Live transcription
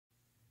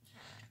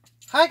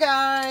Hi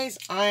guys,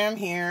 I am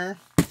here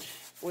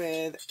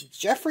with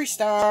Jeffree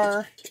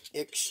Star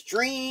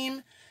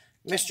Extreme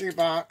Mystery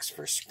Box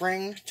for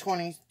Spring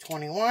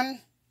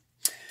 2021.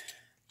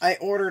 I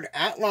ordered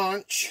at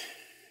launch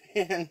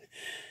and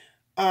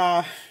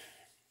I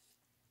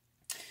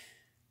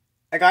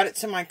got it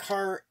to my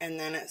cart and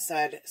then it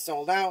said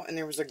sold out and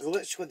there was a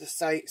glitch with the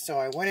site, so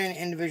I went in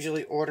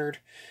individually ordered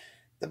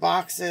the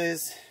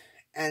boxes,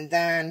 and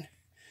then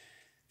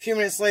a few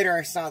minutes later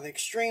I saw the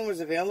Extreme was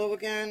available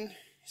again.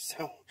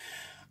 So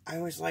I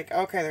was like,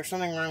 okay, there's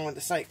something wrong with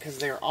the site because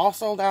they were all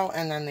sold out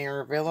and then they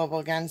were available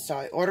again. So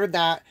I ordered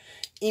that,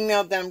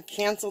 emailed them,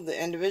 canceled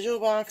the individual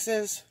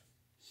boxes,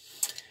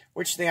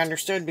 which they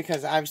understood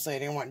because obviously I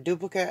didn't want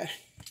duplicate.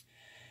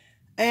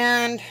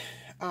 And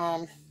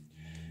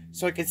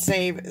so I could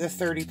save the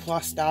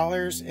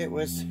 $30+ It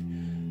was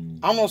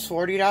almost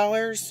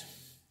 $40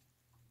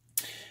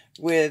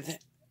 with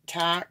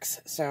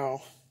tax.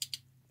 So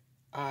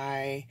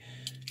I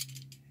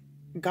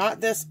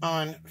got this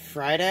on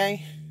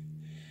Friday,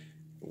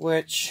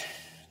 which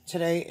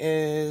today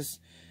is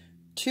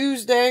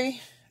Tuesday,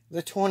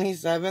 the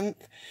 27th.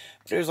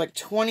 But it was like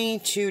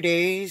 22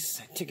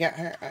 days to get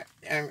her.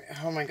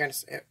 Oh my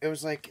goodness, it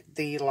was like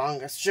the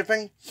longest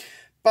shipping.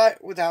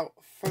 But without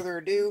further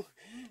ado,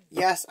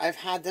 yes, I've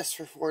had this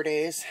for 4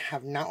 days.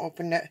 Have not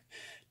opened it.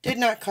 Did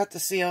not cut the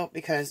seal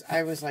because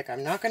I was like,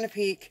 I'm not going to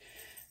peek.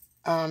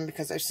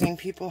 Because I've seen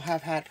people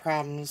have had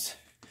problems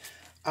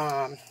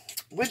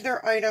with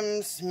their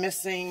items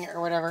missing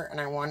or whatever,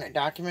 and I want it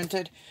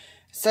documented.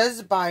 It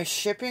says by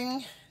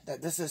shipping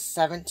that this is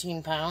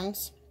 17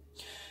 pounds.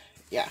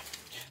 Yeah.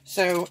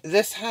 So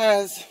this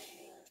has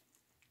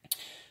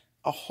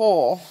a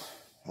hole.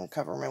 I'll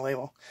cover my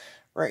label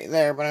right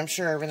there, but I'm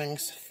sure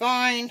everything's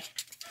fine.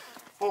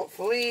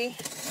 Hopefully.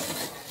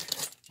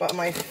 But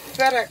my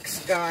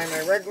FedEx guy,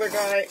 my regular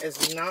guy,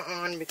 is not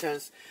on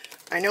because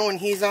I know when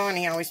he's on,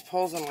 he always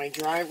pulls in my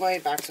driveway,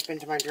 backs up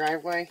into my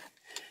driveway.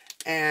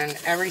 And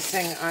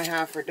everything I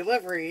have for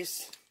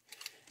deliveries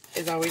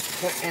is always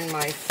put in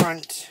my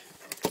front,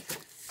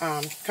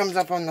 comes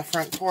up on the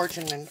front porch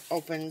and then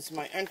opens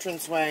my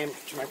entranceway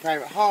to my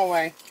private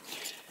hallway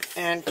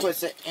and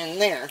puts it in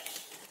there.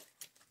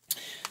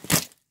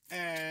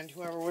 And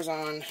whoever was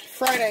on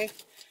Friday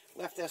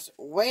left this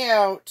way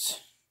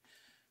out,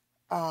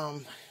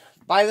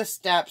 by the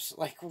steps,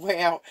 like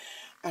way out.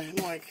 And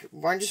I'm like,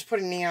 why don't you just put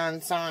a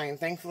neon sign?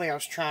 Thankfully I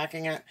was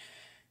tracking it.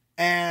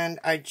 And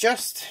I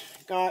just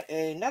got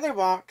another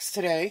box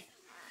today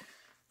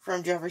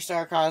from Jeffree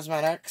Star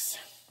Cosmetics.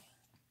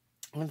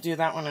 I'm going to do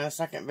that one in a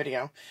second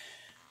video.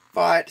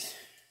 But,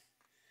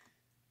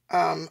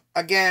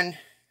 again,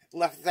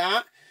 left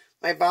that,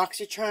 my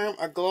BoxyCharm,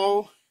 a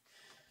Glow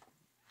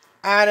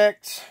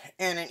Addict,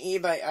 and an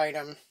eBay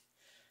item.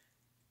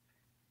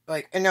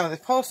 Like, no, the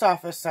post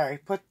office, sorry,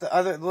 put the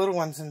other little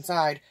ones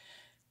inside.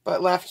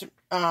 But left,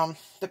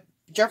 the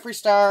Jeffree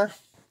Star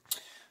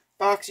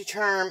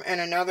BoxyCharm and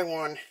another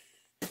one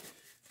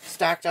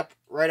stacked up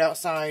right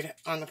outside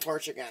on the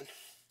porch again.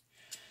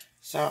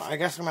 So I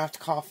guess I'm gonna have to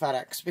call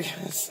FedEx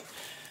because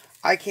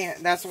I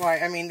can't. That's why,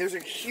 I mean, there's a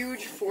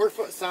huge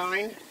 4-foot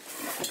sign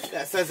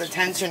that says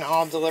attention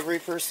all delivery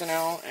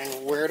personnel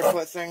and where to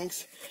put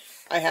things.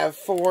 I have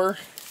 4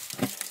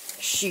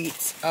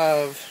 sheets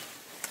of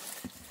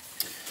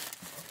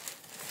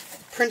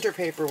printer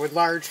paper with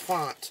large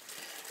font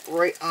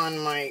right on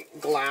my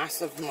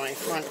glass of my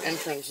front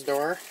entrance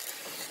door.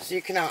 So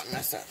you cannot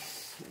miss it.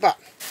 But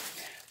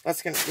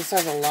this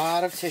has a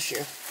lot of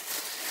tissue.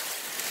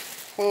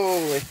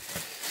 Holy.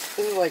 This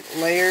is like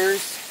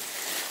layers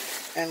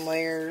and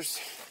layers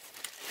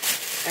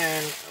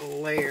and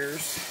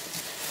layers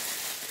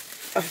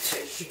of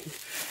tissue.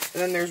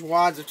 And then there's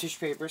wads of tissue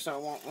paper so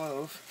it won't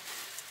move.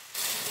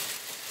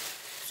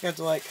 So you have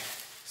to like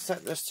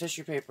set this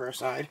tissue paper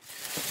aside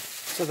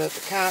so that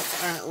the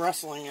cats aren't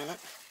rustling in it.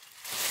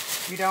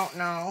 If you don't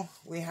know,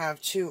 we have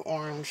 2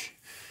 orange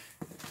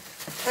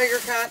tiger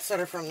cats that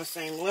are from the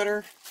same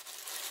litter.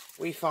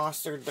 We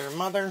fostered their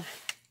mother,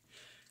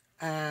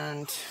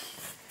 and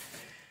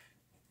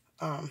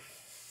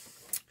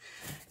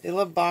they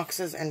love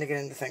boxes and to get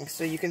into things.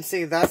 So you can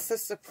see that's the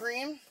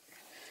Supreme,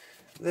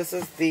 this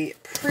is the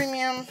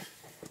Premium,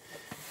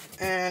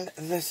 and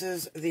this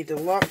is the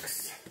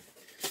Deluxe.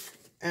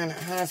 And it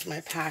has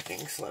my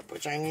packing slip,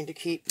 which I need to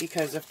keep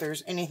because if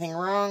there's anything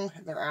wrong,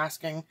 they're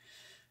asking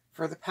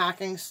for the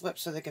packing slip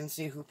so they can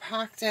see who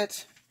packed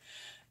it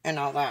and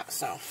all that.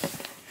 So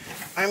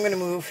I'm going to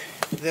move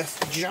this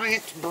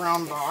giant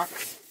brown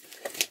box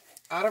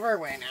out of our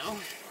way now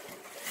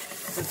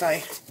since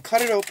I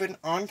cut it open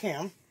on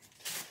cam.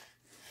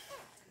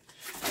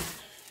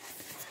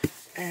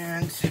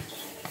 And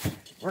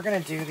we're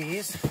going to do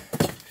these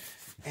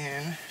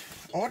in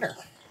order.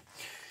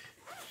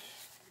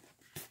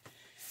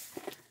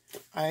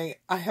 I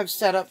have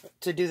set up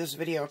to do this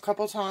video a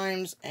couple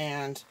times,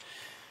 and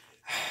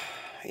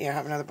yeah, I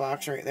have another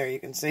box right there you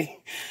can see.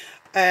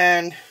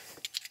 And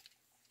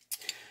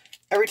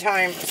every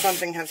time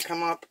something has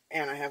come up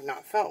and I have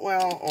not felt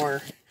well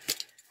or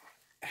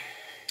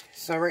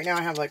So right now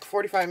I have like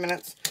 45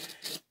 minutes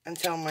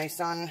until my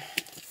son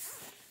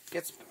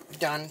gets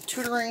done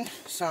tutoring.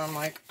 So I'm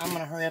like, I'm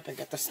going to hurry up and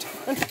get this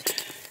done.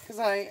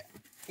 Because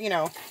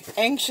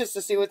anxious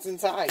to see what's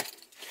inside.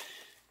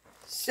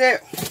 So,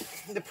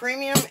 the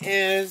premium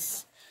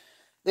is,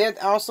 they had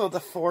also the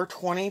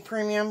 420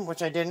 premium,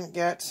 which I didn't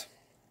get.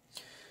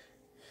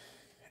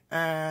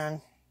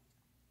 And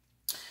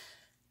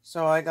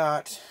so I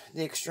got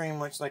the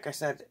extreme, which, like I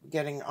said,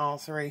 getting all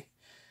three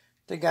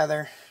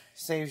together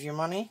saves you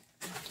money.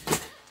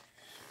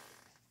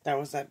 That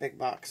was that big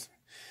box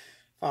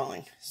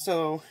falling.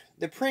 So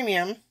the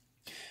premium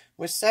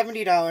was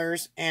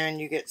 $70 and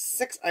you get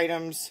 6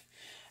 items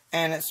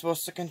and it's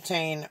supposed to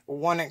contain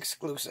 1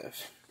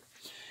 exclusive.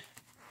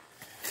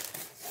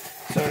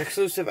 So an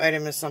exclusive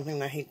item is something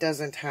that he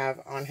doesn't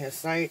have on his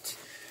site.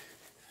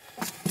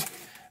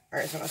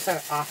 Alright, so I'm going to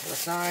set it off to the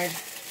side.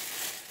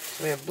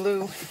 So we have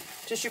blue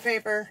tissue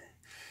paper.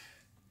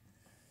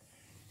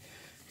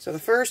 So the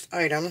first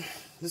item,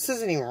 this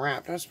isn't even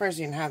wrapped. I was surprised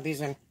you didn't have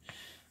these in.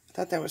 I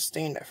thought that was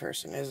stained at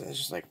first, and it isn't. It's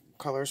just like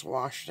colors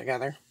washed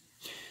together.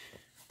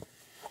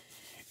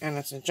 And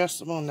it's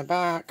adjustable in the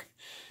back.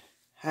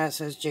 Has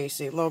his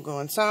JC logo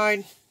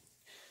inside.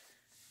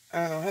 I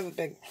don't know, I have a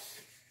big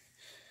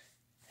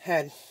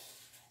head.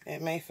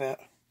 It may fit.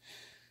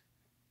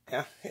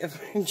 Yeah, it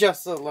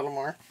adjusts a little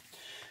more.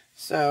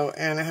 So,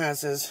 and it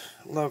has his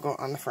logo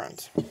on the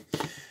front.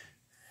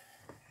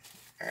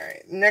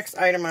 Alright, next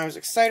item I was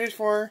excited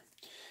for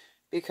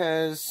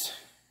because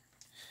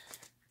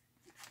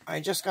I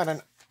just got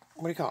an,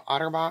 what do you call it,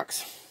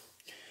 OtterBox?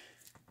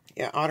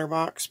 Yeah,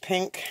 OtterBox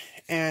pink,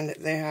 and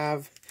they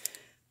have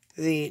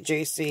the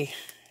JC,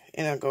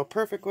 and it'll go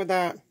perfect with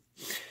that.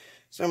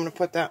 So I'm going to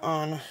put that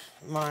on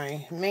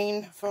my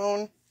main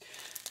phone.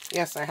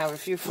 Yes, I have a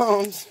few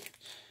phones.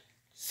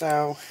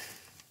 So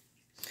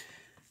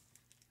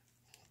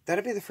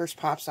that'll be the first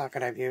pop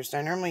socket I've used.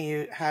 I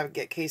normally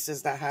get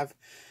cases that have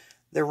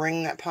the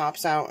ring that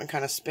pops out and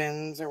kind of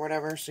spins or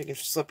whatever, so you can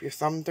slip your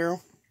thumb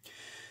through.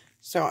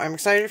 So I'm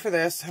excited for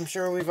this. I'm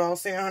sure we've all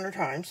seen it 100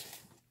 times.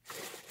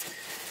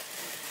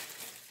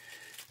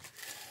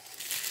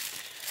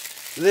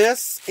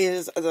 This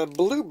is the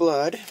Blue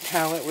Blood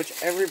palette, which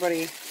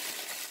everybody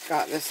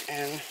got this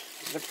in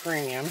the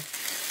premium.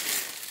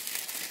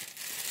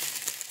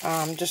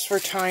 Just for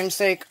time's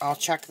sake, I'll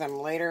check them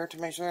later to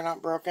make sure they're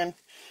not broken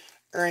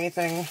or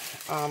anything.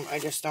 I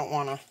just don't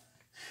want to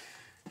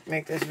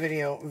make this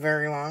video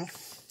very long.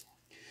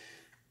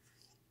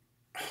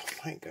 Oh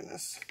my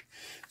goodness.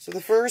 So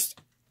the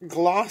first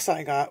gloss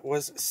I got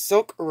was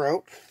Silk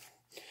Rope.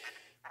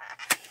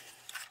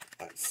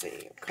 Let's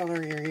see, what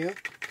color are you?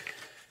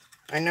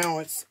 I know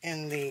it's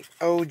in the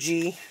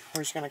OG.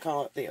 We're just going to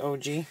call it the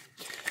OG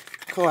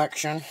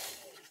collection.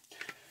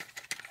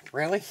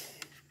 Really?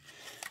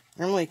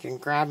 Normally you can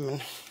grab them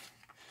and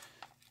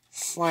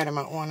slide them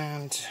out one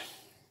end.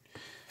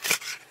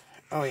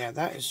 Oh yeah,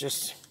 that is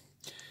just,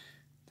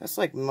 that's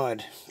like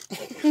mud.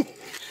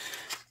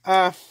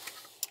 Not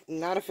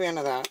a fan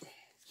of that.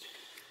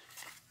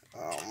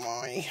 Oh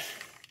my.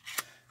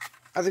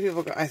 Other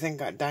people, I think,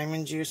 got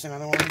Diamond Juice and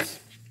other ones.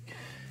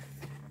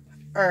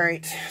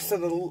 Alright, so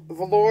the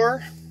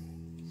Velour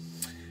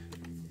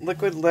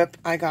liquid lip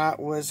I got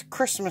was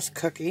Christmas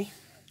Cookie.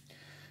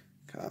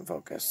 Come on,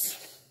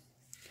 focus.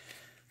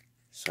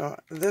 So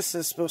this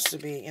is supposed to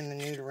be in the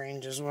nude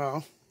range as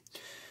well.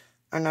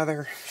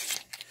 Another,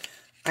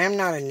 I am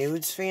not a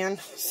nudes fan,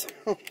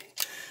 so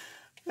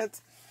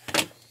that's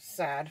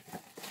sad.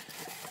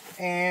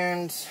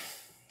 And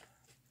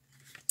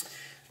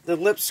the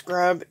lip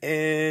scrub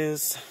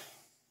is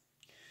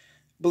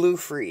Blue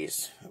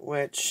Freeze,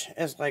 which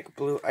is like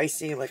blue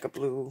icy, like a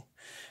blue,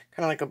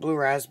 kind of like a blue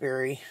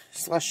raspberry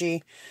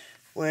slushy,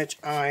 which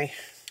I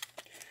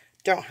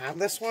don't have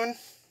this one.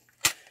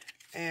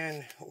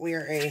 And we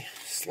are a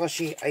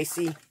slushy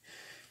icy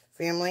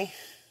family,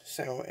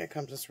 so it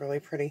comes this really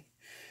pretty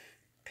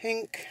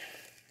pink.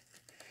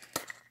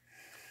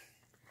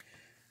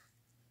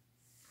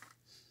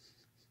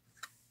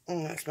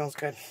 That smells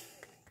good.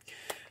 It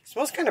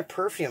smells kind of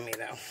perfumey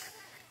though.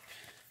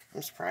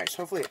 I'm surprised.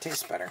 Hopefully it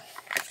tastes better.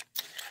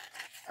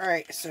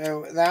 Alright,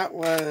 so that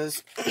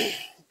was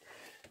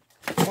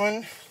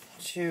 1,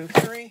 2,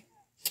 3,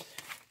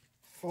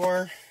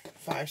 4,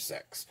 5,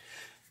 6.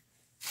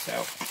 So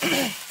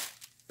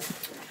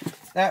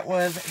that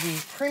was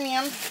the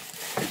premium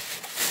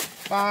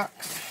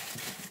box.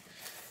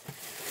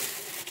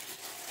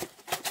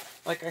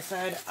 Like I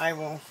said, I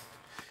will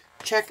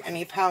check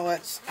any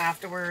palettes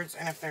afterwards,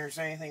 and if there's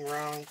anything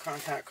wrong,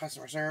 contact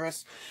customer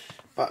service.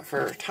 But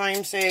for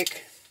time's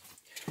sake,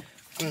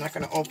 I'm not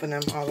going to open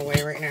them all the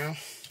way right now.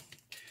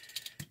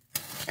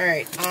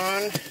 Alright,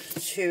 on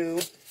to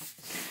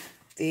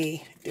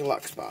the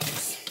deluxe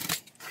box.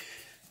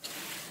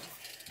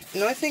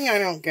 Another thing I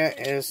don't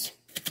get is,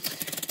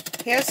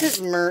 he has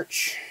his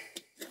merch,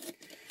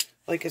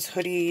 like his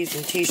hoodies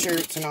and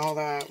t-shirts and all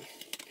that.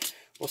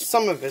 Well,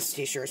 some of his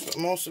t-shirts, but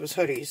most of his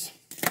hoodies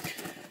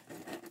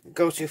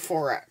go to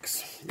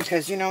 4X.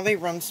 Because, you know, they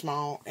run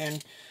small,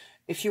 and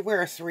if you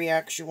wear a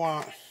 3X, you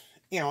want,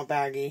 you know, a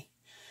baggy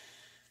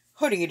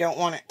hoodie. You don't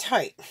want it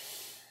tight.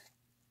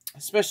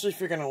 Especially if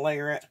you're going to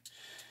layer it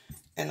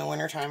in the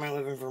wintertime. I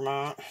live in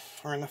Vermont,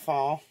 or in the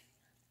fall.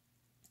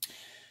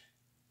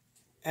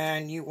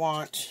 And you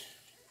want...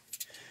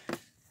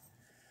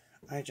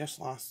 I just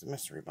lost the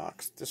mystery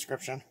box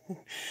description.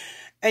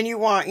 And you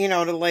want, you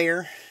know, to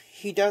layer.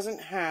 He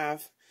doesn't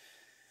have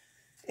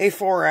a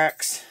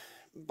 4X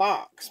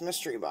box,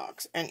 mystery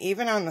box. And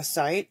even on the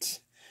site,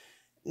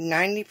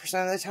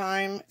 90% of the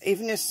time,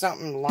 even if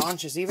something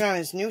launches, even on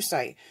his new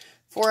site,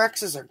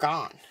 4Xs are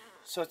gone.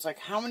 So it's like,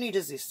 how many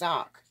does he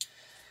stock?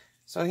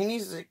 So he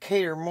needs to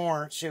cater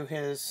more to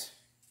his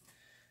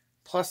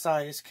plus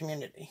size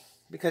community.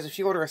 Because if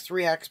you order a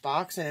 3X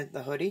box and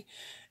the hoodie,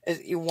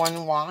 you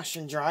one wash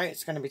and dry,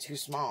 it's going to be too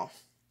small.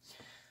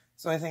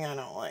 It's the only thing I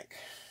don't like.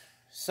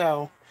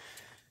 So,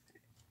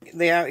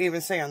 they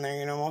even say on there,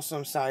 you know, most of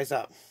them size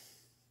up.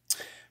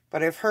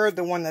 But I've heard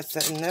the one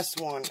that's in this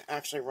one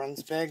actually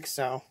runs big,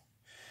 so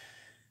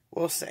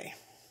we'll see.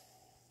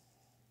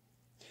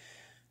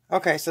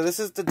 Okay, so this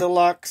is the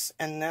deluxe,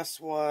 and this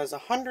was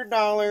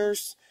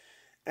 $100.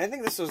 And I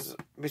think this was,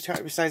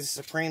 besides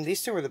the Supreme,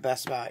 these two were the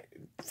best buy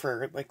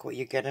for, like, what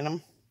you get in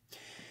them.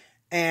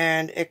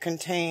 And it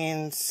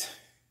contains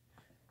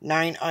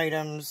 9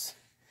 items.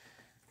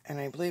 And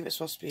I believe it's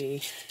supposed to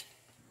be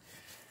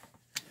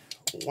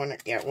one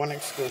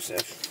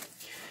exclusive.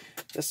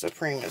 The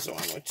Supreme is the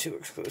one with 2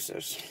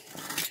 exclusives.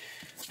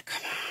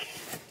 Come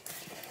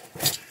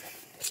on.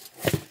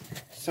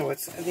 So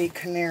it's the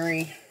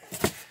Canary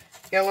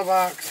yellow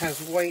box.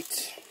 Has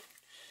white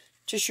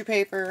tissue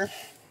paper.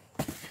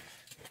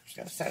 Just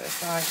gotta set it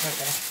aside so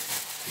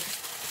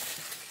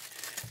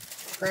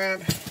I can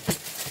grab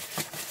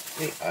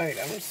the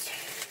items.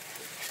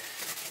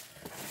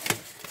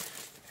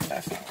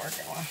 That's not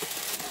working well.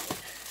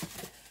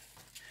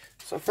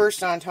 So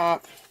first on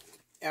top,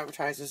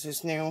 advertises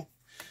his new,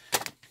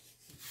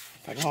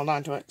 if I can hold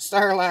on to it,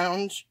 Star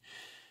Lounge.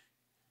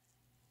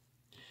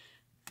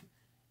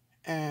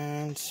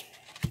 And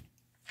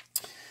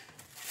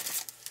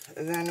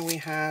then we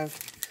have,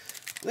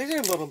 these are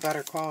a little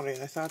better quality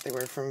than I thought they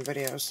were from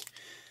videos.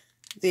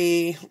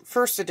 The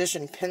first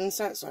edition pin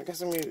set, so I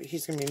guess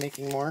he's going to be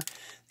making more.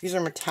 These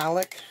are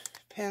metallic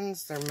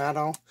pins. They're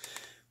metal.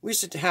 We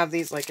should have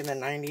these like in the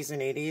 90s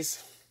and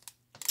 80s.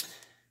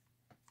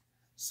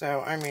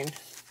 So, I mean,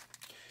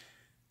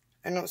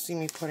 I don't see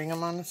me putting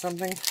them on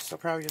something, so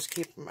probably just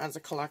keep them as a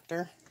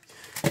collector.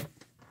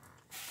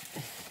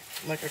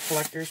 Like a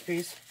collector's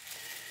piece.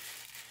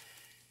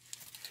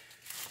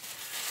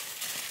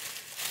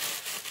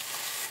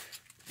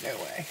 No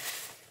way.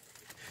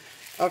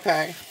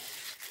 Okay.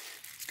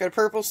 It's got a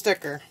purple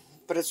sticker,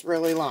 but it's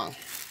really long.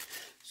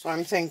 So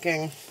I'm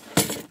thinking,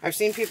 I've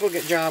seen people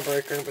get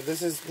Jawbreaker, but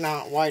this is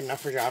not wide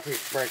enough for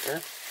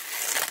Jawbreaker.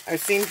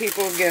 I've seen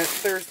people get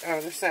there's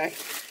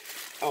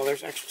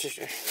extra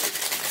tissue.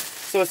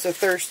 So it's a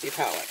Thirsty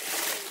palette.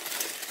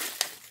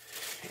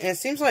 And it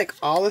seems like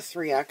all the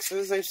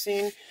 3Xs I've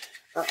seen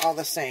are all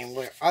the same,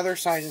 where other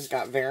sizes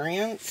got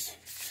variants.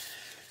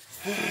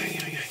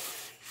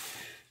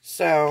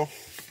 So,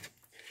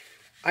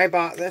 I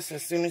bought this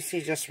as soon as he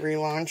just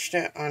relaunched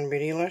it on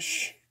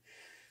Beautylish,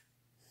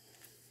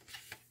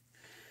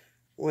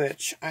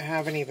 which I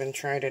haven't even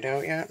tried it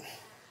out yet.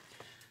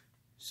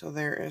 So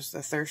there is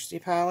the Thirsty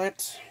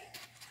palette.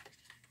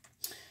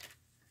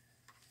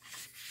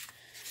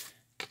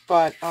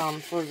 But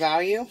for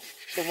value,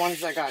 the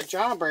ones that got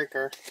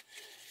Jawbreaker,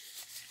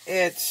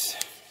 it's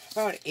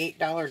about an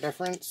 $8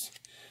 difference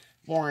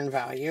more in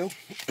value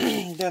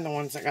than the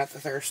ones that got the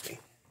Thirsty.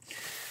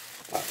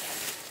 But,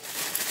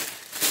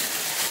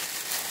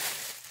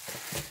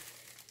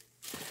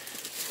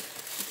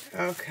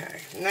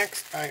 okay,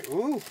 next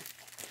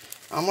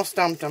almost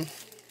dumped them.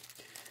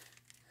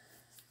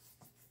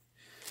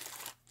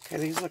 Okay,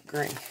 these look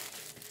green.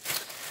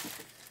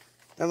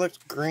 That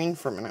looked green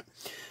for a minute.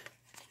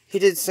 He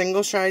did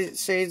single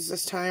shades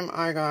this time.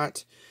 I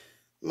got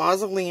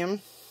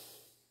Mausoleum,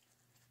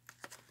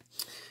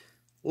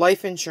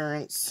 Life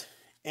Insurance,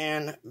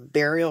 and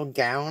Burial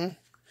Gown.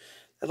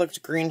 It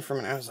looked green for a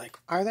minute. I was like,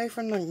 are they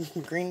from the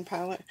green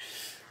palette?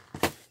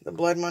 The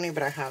Blood Money,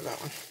 but I have that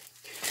one.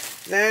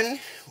 Then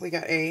we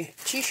got a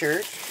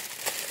t-shirt,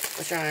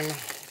 which I'm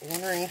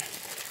wondering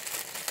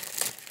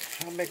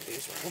how big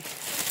these were.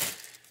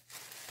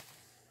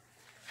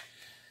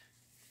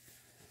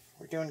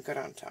 We're doing good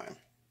on time.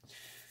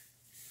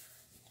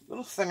 A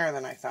little thinner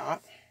than I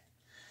thought.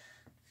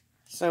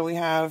 So we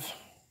have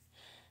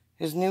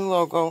his new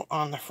logo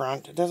on the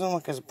front. It doesn't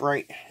look as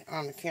bright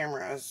on the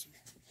camera as,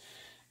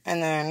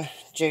 and then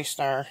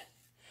J-Star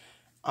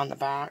on the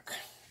back.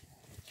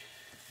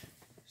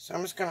 So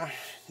I'm just gonna,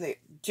 they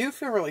do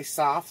feel really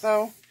soft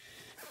though,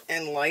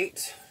 and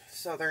light.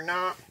 So they're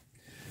not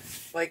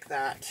like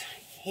that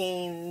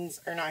Hanes,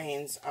 or not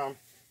Hanes, I'm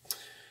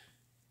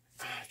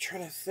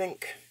trying to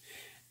think.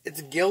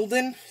 It's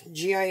Gildan,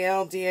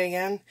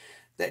 G-I-L-D-A-N,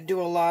 that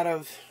do a lot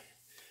of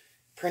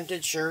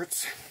printed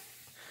shirts.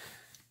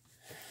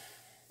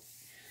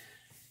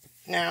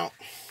 Now,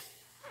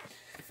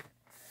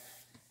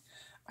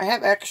 I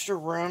have extra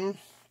room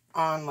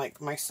on, like,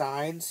 my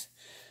sides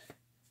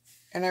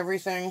and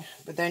everything.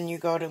 But then you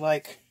go to,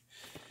 like,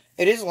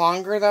 it is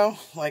longer, though.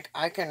 Like,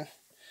 I can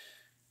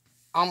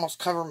almost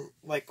cover,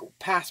 like,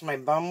 past my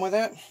bum with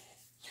it.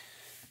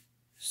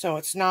 So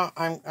it's not,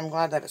 I'm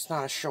glad that it's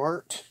not a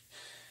short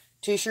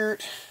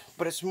t-shirt.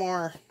 But it's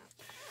more,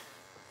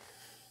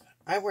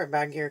 I wear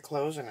baggier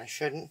clothes and I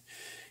shouldn't.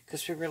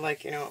 Because people are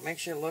like, you know, it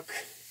makes you look,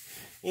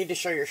 you need to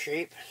show your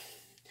shape.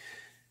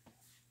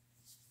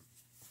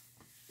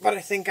 But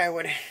I think I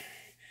would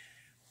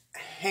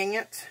hang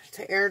it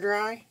to air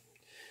dry.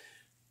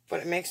 But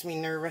it makes me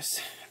nervous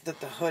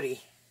that the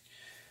hoodie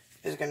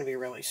is going to be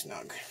really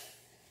snug.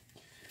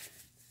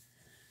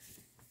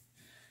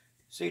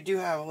 So you do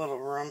have a little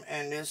room,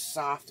 and it is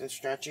soft and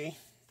stretchy.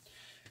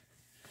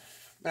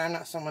 But I'm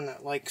not someone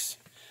that likes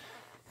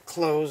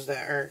clothes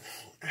that are,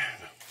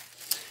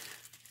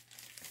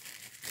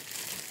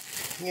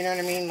 you know what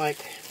I mean? Like,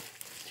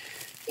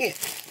 yeah,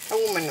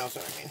 a woman knows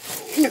what I mean.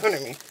 You know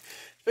what I mean?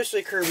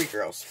 Especially curvy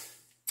girls.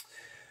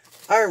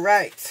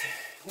 Alright,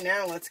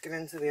 now let's get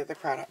into the other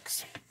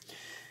products.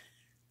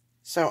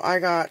 So I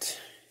got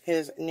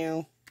his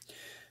new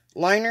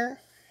liner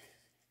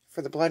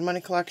for the Blood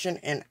Money collection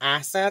and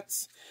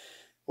Assets,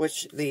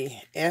 which the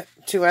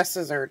two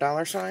S's are a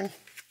 $,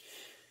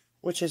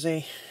 which is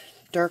a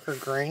darker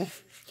green.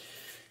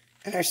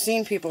 And I've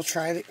seen people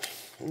try the,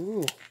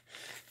 ooh,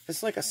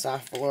 it's like a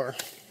soft velour.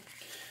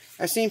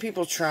 I've seen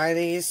people try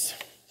these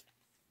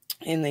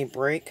and they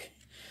break.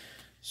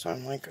 So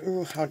I'm like,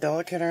 ooh, how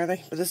delicate are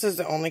they? But this is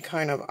the only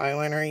kind of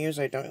eyeliner I use.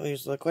 I don't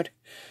use liquid.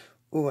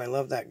 Ooh, I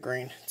love that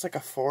green. It's like a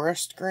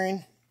forest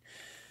green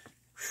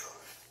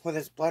with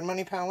its Blood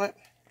Money palette.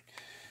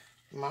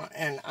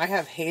 And I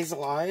have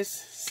hazel eyes,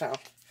 so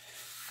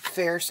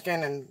fair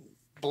skin and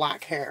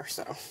black hair,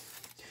 so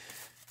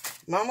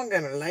Mama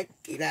gonna like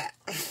that.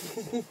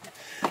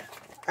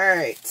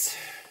 Alright.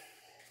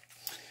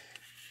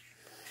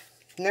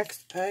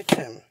 Next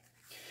item.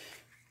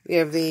 We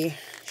have the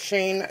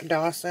Shane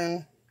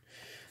Dawson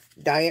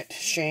Diet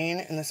Shane,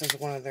 and this is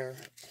one of the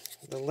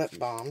lip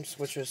balms,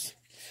 which is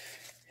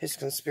his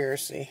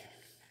conspiracy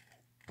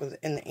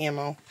in the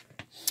ammo.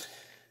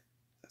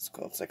 That's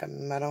cool. It's like a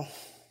metal.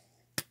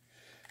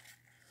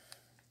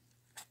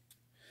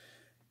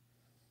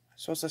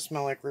 It's supposed to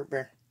smell like root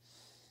beer.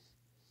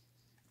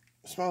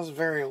 It smells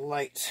very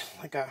light,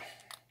 like a...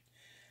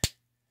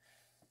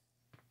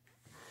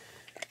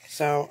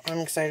 So, I'm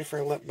excited for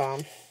a lip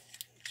balm.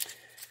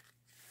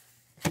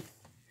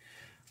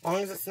 As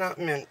long as it's not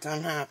mint,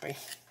 I'm happy.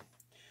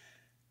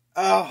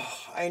 Oh,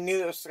 I knew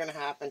this was going to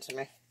happen to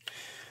me.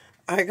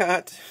 I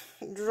got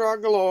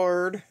Drug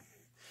Lord,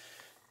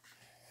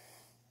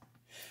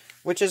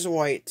 which is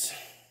white.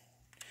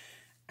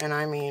 And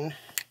I mean,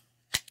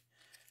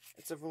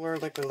 it's a velour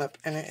liquid lip,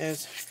 and it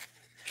is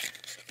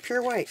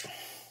pure white.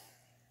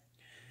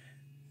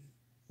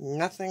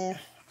 Nothing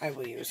I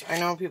will use. I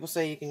know people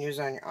say you can use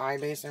it on your eye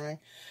base and everything.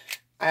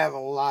 I have a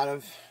lot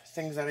of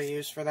things that I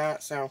use for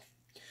that, so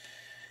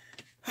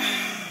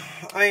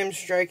I am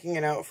striking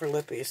it out for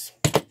lippies.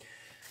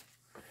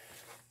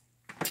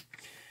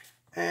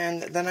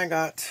 And then I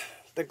got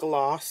the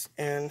gloss,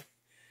 and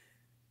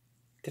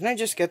didn't I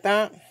just get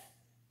that?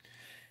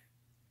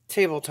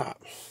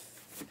 Tabletop.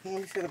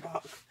 Let me see the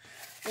box.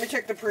 Let me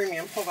check the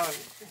premium. Hold on.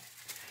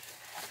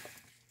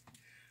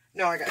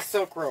 No, I got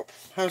Silk Rope.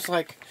 I was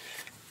like,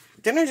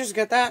 didn't I just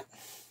get that?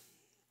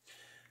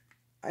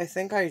 I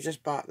think I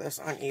just bought this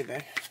on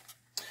eBay.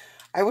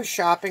 I was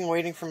shopping,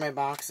 waiting for my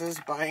boxes,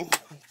 buying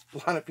a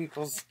lot of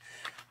people's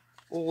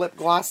lip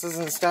glosses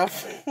and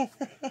stuff.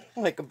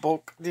 Like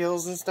bulk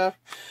deals and stuff.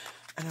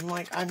 And I'm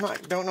like,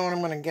 don't know what I'm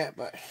going to get,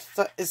 but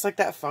it's like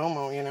that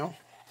FOMO, you know?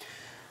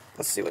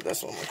 Let's see what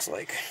this one looks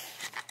like.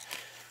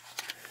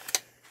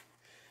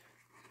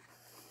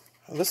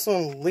 Well, this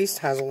one at least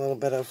has a little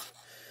bit of,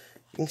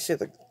 you can see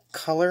the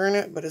color in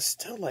it, but it's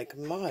still like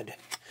mud.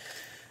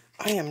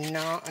 I am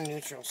not a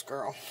neutrals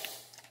girl.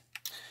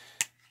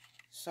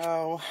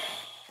 So,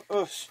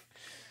 oosh.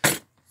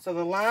 So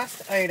the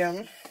last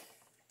item,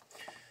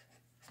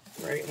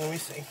 right, let me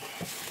see.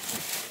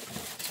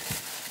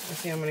 Let's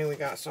see how many we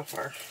got so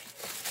far.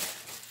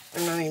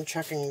 I'm not even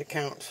checking the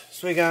count.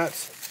 So we got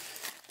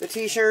the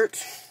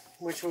t-shirt,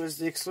 which was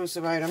the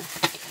exclusive item,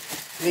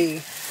 the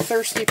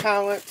Thirsty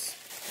palette,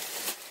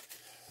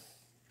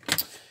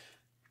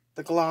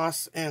 the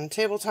gloss and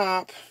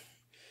tabletop,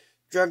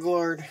 Drug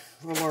Lord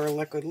Velour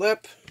liquid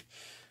lip,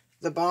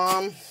 the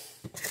balm,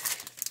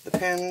 the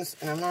pins,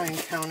 and I'm not even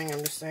counting, I'm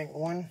just saying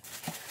 1,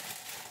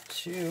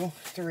 2,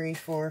 3,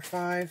 4,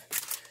 5,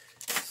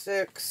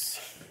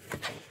 6,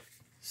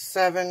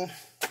 7.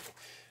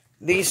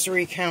 These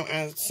three count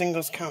as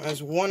singles, count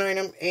as one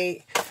item.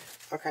 8.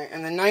 Okay,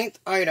 and the 9th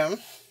item,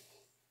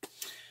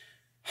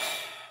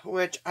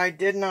 which I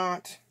did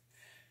not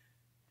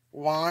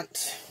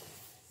want.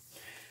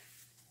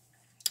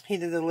 He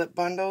did the lip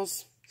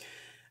bundles,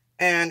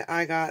 and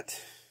I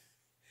got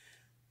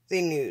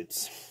the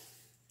nudes,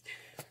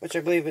 which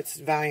I believe it's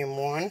volume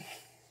 1,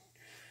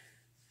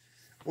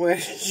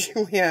 which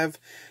we have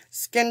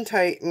Skin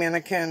Tight,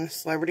 Mannequin,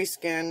 Celebrity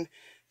Skin,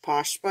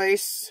 Posh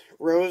Spice,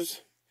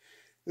 Rose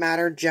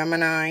Matter,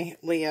 Gemini,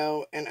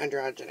 Leo, and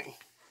Androgyny.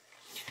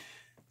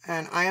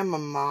 And I am a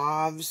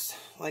mauves,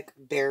 like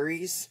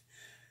berries.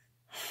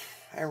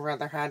 I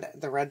rather had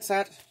the red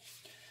set.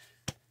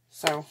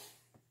 So,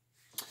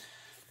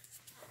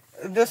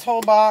 this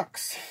whole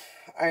box,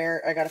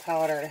 I got a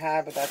palette I already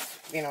had, but that's,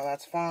 you know,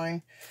 that's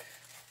fine.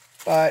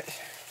 But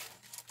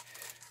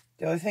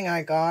the only thing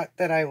I got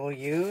that I will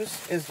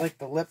use is like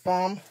the lip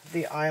balm,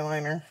 the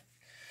eyeliner,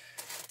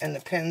 and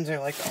the pins are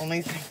like the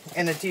only thing,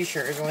 and the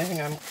t-shirt is the only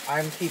thing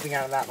I'm keeping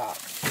out of that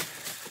box.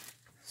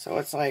 So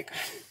it's like,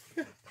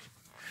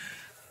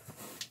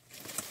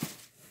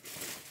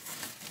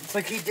 it's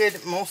like he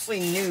did mostly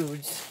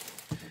nudes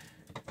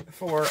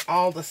for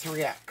all the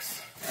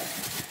 3X.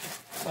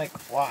 It's like,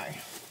 why?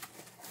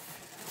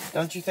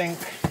 Don't you think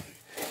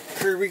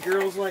curvy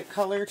girls like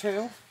color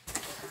too?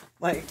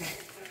 Like,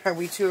 are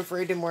we too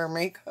afraid to wear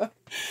makeup?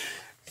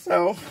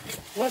 So,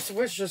 let's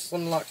wish us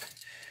some luck.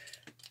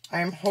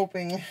 I'm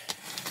hoping,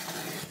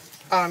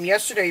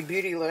 yesterday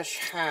Beautylish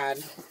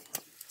had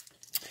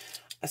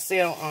a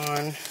sale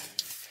on,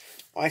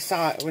 well, I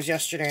saw it was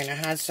yesterday and I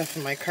had stuff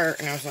in my cart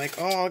and I was like,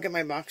 oh, I'll get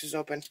my boxes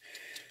open.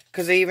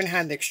 Because they even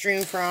had the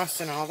Extreme Frost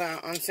and all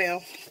that on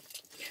sale.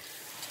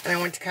 And I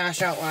went to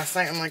cash out last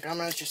night. I'm like, I'm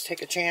going to just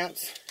take a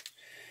chance.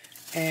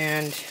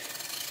 And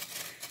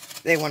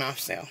they went off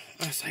sale.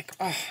 I was like,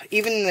 oh,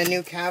 even the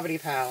new cavity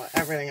palette,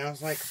 everything. I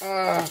was like,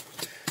 oh,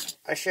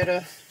 I should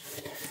have.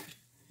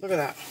 Look at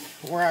that.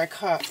 Where I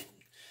cut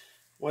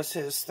was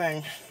his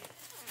thing.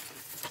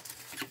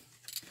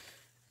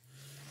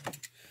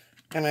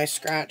 And I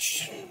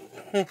scratched,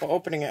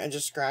 opening it, I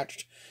just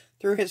scratched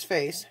through his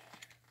face.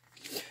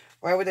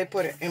 Why would they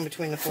put it in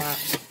between the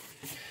flaps?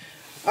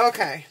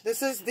 Okay,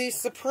 this is the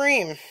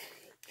Supreme.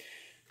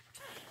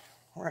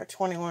 We're at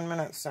 21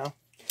 minutes, so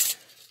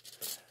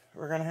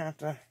we're going to have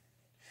to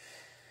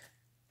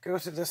go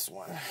to this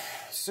one.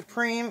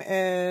 Supreme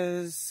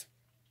is,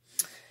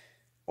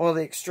 well,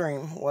 the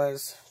Extreme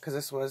was, because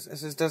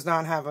this does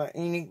not have a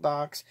unique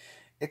box.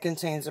 It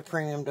contains a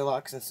Premium,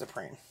 Deluxe, and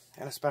Supreme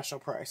at a special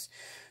price.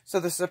 So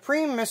the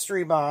Supreme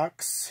Mystery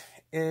Box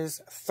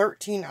is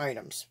 13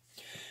 items.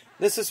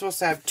 This is supposed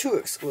to have 2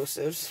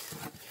 exclusives,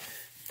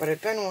 but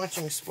I've been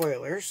watching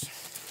spoilers.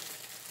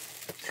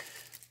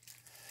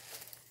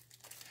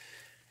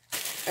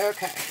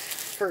 Okay,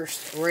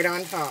 first, right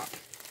on top,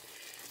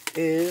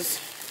 is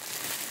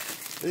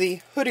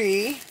the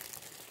hoodie.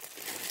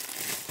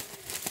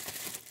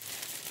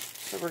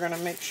 So we're going to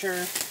make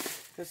sure,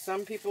 because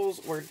some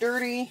people's were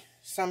dirty,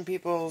 some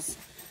people's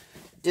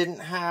didn't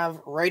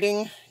have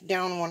writing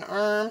down one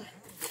arm,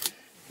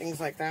 things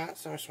like that,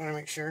 so I just want to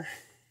make sure.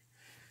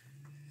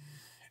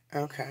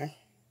 Okay.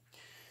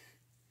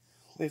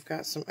 We've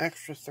got some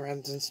extra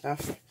threads and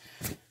stuff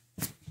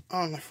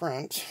on the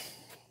front.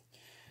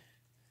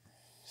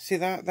 See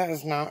that? That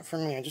is not for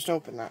me. I just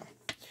opened that.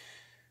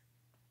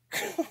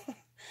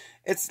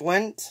 It's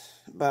lint,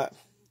 but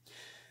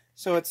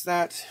so it's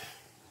that.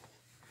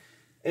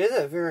 It is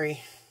a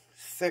very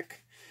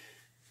thick.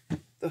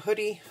 The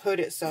hood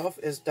itself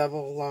is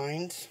double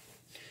lined.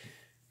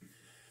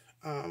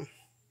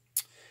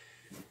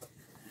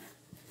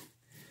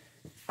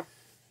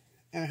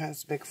 And it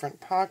has big front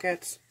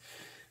pockets.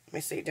 Let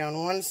me see,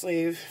 down one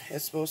sleeve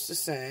is supposed to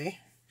say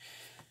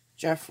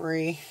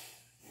Jeffree.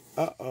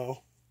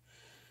 Uh-oh.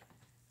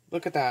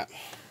 Look at that.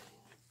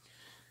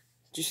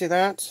 Did you see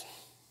that?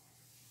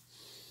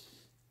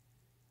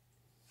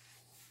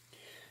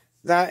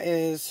 That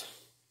is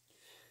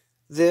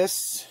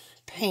this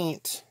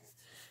paint.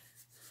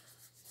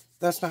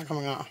 That's not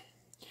coming off.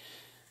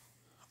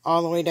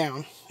 All the way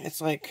down.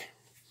 It's like,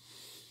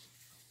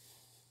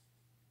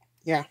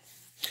 yeah.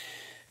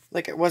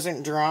 Like it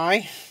wasn't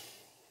dry.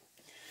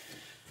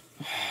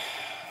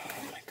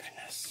 Oh my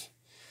goodness.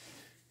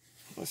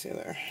 Let's see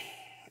there.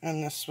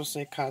 And this is supposed to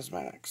say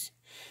cosmetics.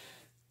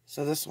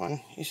 So this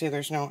one, you see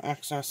there's no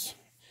excess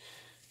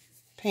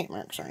paint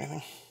marks or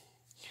anything.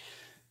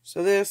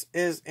 So this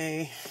is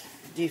a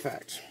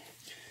defect.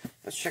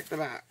 Let's check the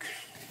back.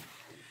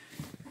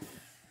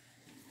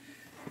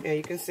 Yeah,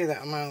 you can see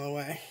that a mile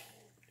away.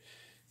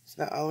 See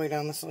that all the way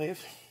down the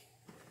sleeve.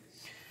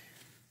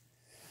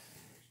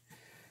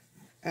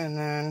 And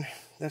then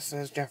this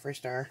is Jeffree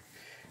Star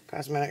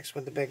Cosmetics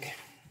with the big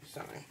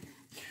sign.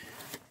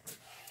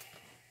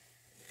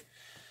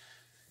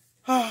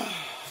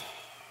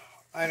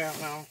 I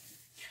don't know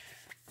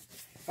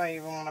if I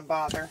even want to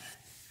bother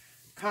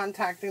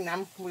contacting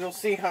them. We'll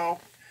see how,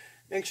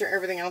 make sure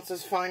everything else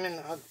is fine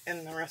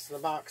in the rest of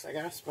the box, I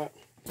guess, but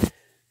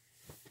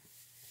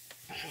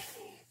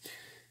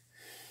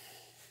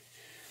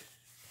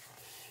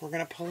we're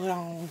going to pull it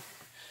on.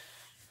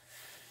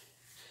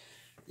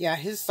 Yeah,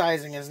 his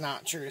sizing is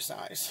not true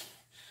size.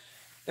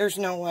 There's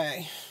no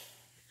way.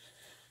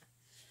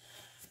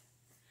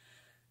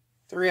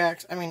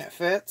 3X, I mean, it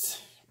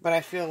fits, but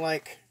I feel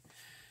like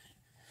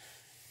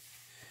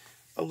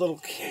a little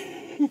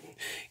kid.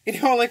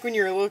 You know, like when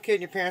you're a little kid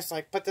and your parents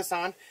like, put this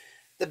on.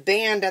 The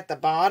band at the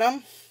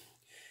bottom,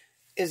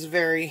 is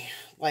very,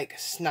 like,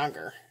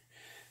 snugger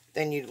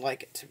than you'd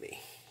like it to be.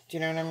 Do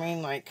you know what I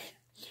mean? Like,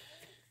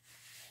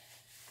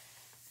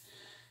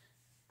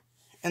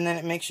 and then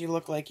it makes you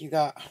look like you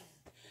got,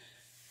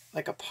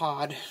 like, a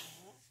pod.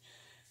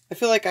 I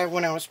feel like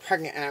when I was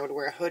pregnant and I would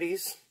wear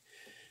hoodies,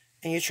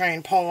 and you try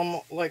and pull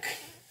them, like,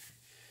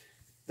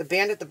 the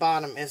band at the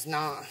bottom is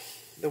not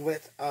the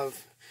width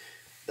of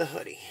the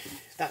hoodie,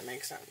 if that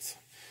makes sense.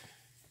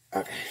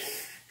 Okay.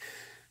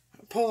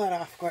 Pull that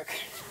off quick.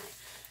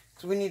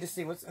 So we need to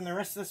see what's in the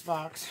rest of this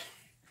box.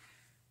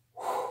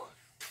 Whew.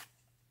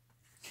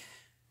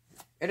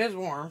 It is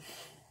warm.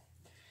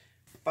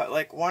 But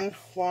like one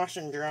wash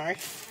and dry.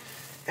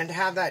 And to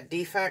have that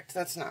defect,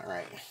 that's not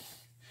right.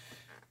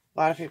 A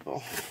lot of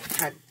people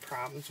had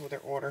problems with their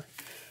order.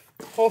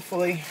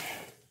 Hopefully.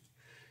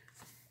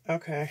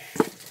 Okay.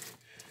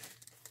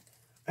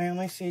 I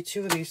only see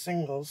 2 of these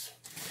singles.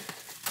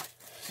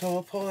 So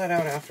we'll pull that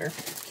out after.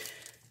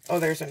 Oh,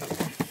 there's another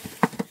one.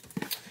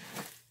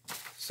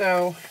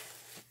 So,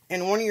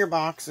 in one of your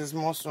boxes,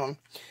 most of them,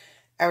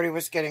 everybody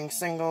was getting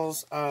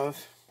singles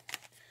of,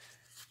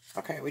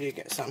 okay, we did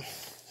get some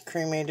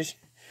cremated.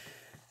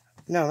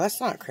 No,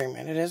 that's not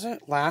cremated, is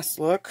it? Last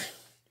Look.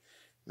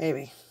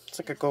 Maybe. It's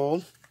like a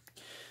gold.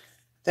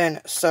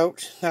 Then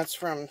Soaked. That's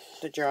from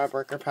the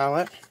Jawbreaker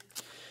palette.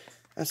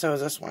 And so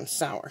is this one,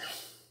 Sour.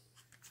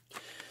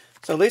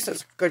 So at least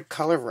it's good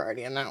color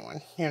variety in that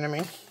one. You know what I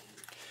mean?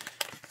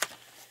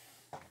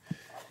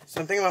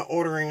 So I'm thinking about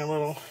ordering a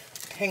little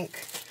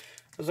pink.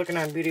 I was looking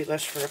on Beauty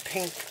List for a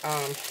pink,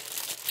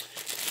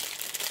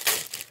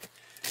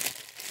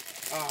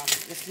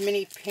 this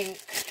mini pink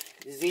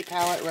Z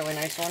palette, really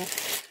nice one.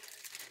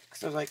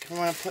 So I was like, if I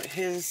want to put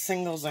his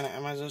singles in it, I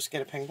might as well just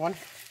get a pink one.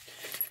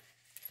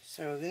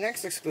 So the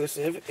next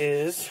exclusive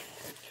is,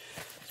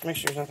 let's make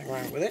sure there's nothing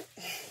wrong with it.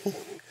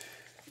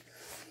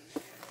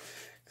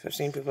 Because I've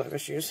seen people have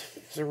issues.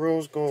 There's a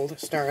rose gold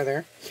star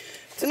there.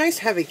 It's a nice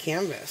heavy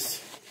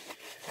canvas.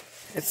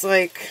 It's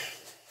like,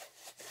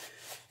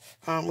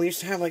 we used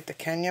to have like the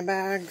Kenya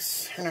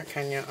bags, or not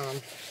Kenya,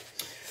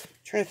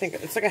 trying to think,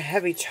 it's like a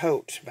heavy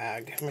tote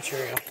bag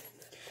material.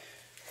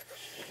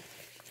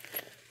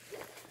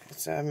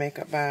 It's a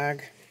makeup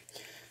bag,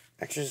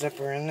 extra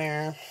zipper in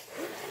there.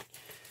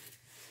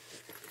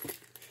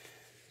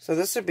 So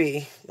this would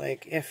be,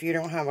 like, if you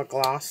don't have a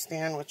gloss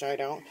stand, which I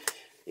don't,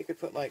 you could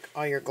put, like,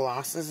 all your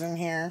glosses in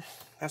here.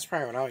 That's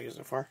probably what I'll use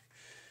it for.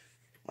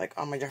 Like,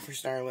 all my Jeffree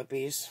Star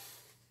lippies.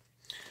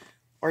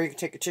 Or you could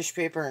take a tissue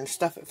paper and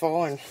stuff it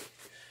full and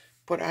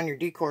put it on your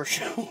decor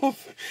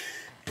shelf.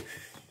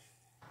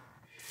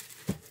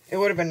 It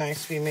would have been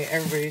nice if you made,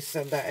 everybody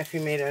said that, if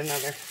you made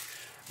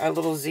a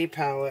little Z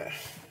palette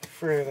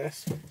for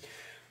this.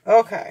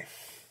 Okay.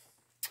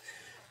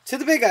 To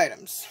the big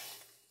items.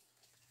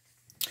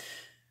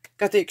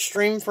 Got the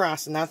Extreme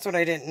Frost, and that's what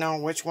I didn't know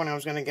which one I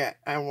was going to get.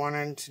 I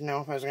wanted to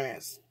know if I was going to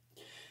get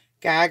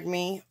Gag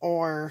Me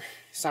or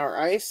Sour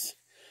Ice.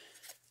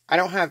 I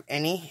don't have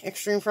any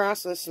Extreme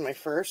Frost. This is my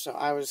first, so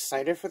I was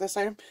excited for this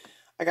item.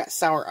 I got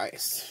Sour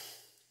Ice.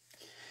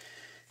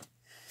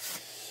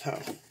 So,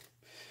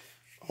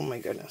 oh my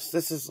goodness.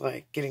 This is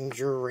like getting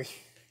jewelry.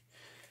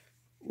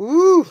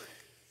 Woo! It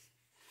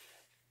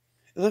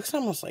looks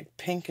almost like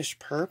pinkish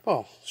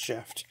purple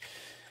shift.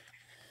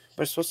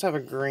 But it's supposed to have a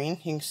green.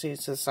 You can see it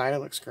to the side. It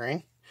looks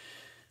green.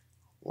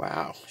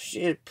 Wow.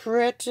 She's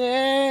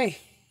pretty.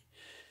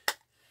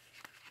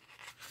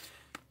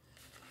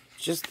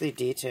 Just the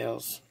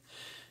details.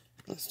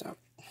 Let's stop.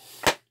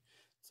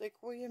 It's like,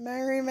 will you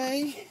marry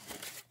me?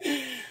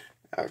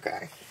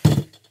 Okay.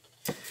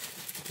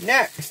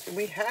 Next,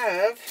 we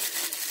have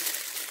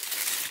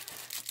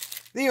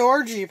the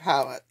Orgy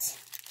palette,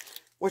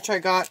 which I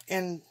got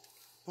in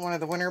one of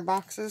the winter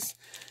boxes.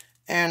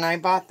 And I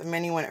bought the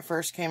mini when it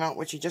first came out,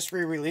 which he just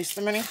re-released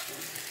the mini.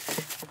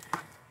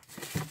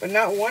 But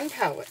not one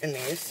palette in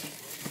these.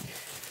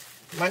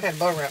 Mine had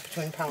bubble wrap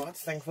between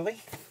palettes,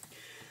 thankfully.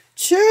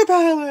 2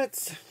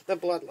 palettes! The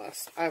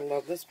Bloodlust. I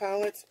love this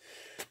palette.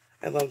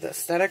 I love the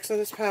aesthetics of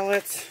this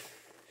palette.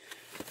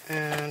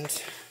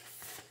 And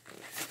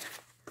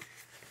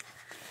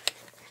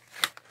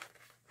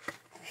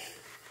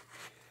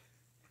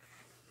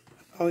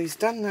oh, he's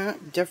done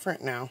that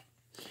different now.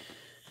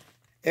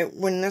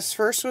 When this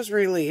first was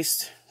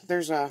released,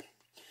 the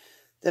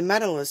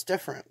metal is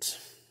different.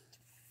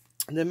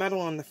 The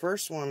metal on the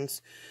first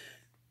ones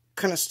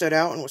kind of stood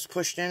out and was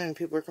pushed in, and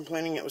people were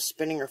complaining it was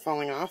spinning or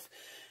falling off.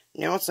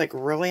 Now it's like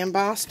really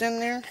embossed in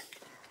there.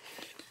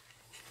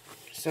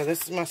 So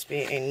this must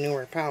be a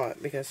newer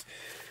palette because,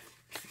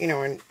 you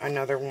know,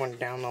 another one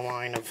down the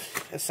line of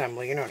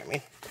assembly, you know what I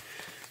mean.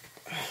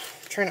 I'm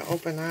trying to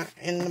open that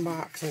in the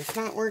box and it's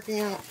not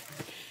working out.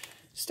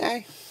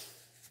 Stay.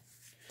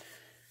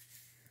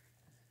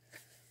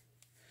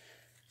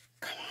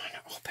 Come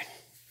on, open.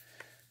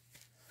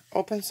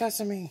 Open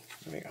sesame.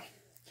 There we go.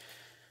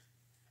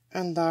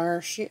 And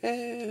there she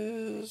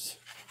is.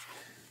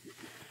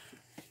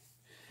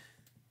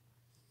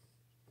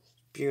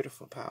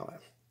 Beautiful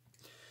palette.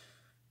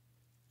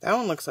 That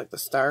one looks like the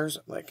stars,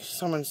 like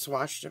someone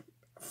swatched it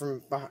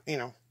from, you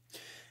know,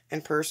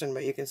 in person,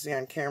 but you can see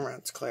on camera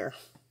it's clear.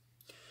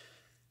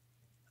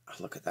 Oh,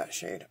 look at that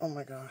shade. Oh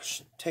my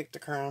gosh. Take the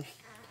crown.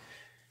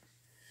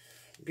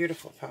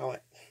 Beautiful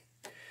palette.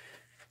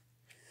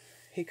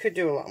 He could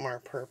do a lot more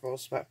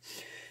purples, but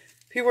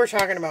people were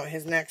talking about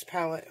his next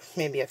palette,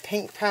 maybe a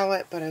pink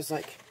palette, but I was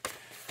like,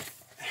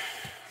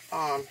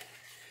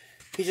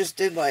 he just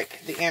did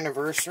like the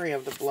anniversary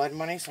of the Blood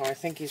Money, so I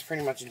think he's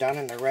pretty much done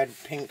in the red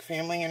pink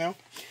family, you know.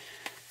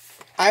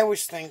 I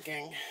was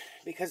thinking,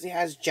 because he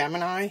has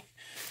Gemini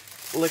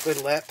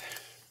liquid lip,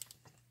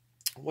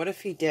 what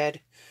if he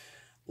did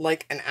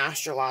like an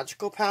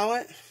astrological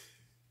palette?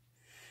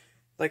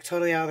 Like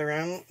totally out of the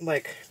realm.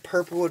 Like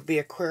purple would be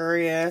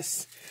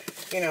Aquarius,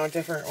 you know,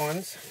 different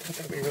ones. I think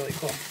that'd be really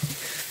cool.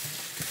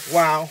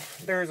 Wow,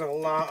 there's a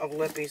lot of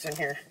lippies in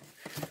here.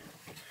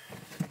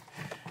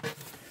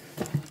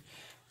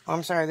 Oh,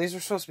 I'm sorry, these are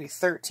supposed to be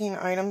 13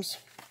 items.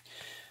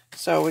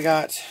 So we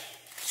got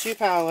 2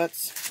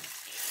 palettes.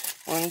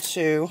 1,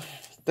 2.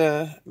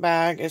 The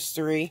bag is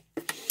 3.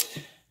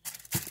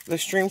 The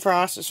Stream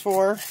Frost is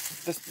 4.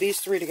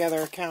 These 3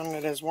 together are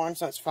counted as 1,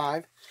 so that's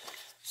 5.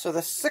 So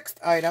the 6th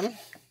item,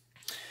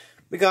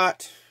 we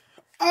got,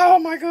 oh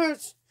my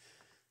gosh,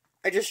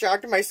 I just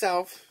shocked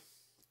myself.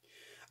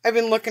 I've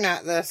been looking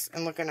at this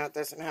and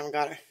haven't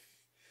got it.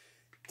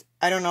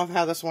 I don't know if I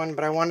have this one,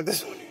 but I wanted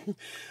this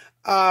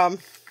one.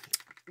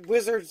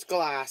 Wizard's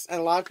Glass.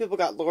 And a lot of people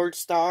got Lord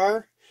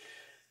Star.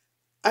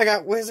 I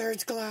got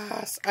Wizard's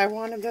Glass. I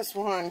wanted this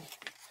one.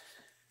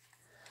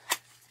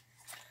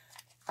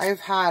 I've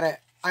had it.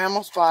 I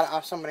almost bought it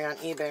off somebody on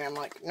eBay. I'm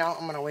like, no,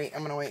 I'm going to wait. I'm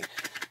going to wait.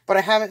 But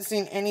I haven't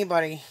seen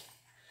anybody.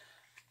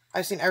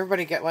 I've seen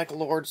everybody get like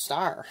Lord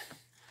Star.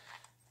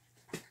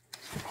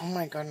 Oh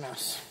my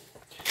goodness.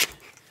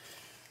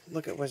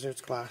 Look at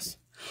Wizard's Glass.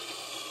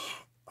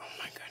 Oh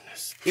my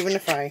goodness. Even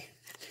if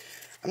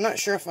I'm not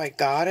sure if I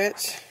got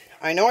it.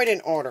 I know I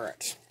didn't order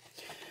it.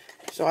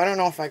 So I don't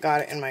know if I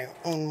got it in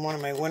one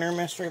of my winter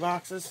mystery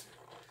boxes.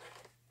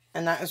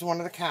 And that is one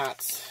of the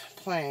cats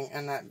playing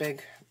in that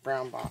big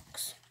brown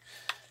box.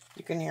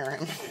 You can hear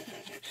him.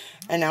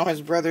 And now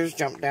his brothers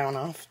jumped down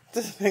off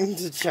the thing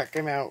to check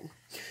him out.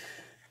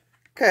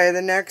 Okay,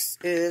 the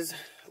next is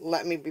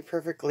Let Me Be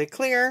Perfectly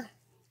Clear.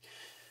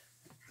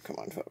 Come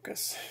on,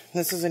 focus.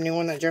 This is a new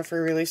one that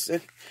Jeffree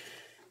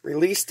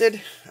released.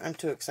 I'm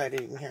too excited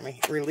you can hear me.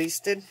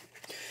 Released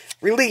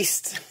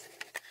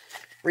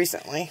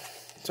recently.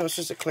 So it's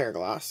just a clear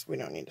gloss. We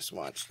don't need to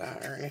swatch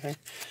that or anything.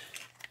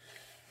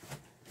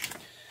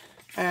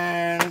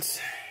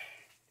 And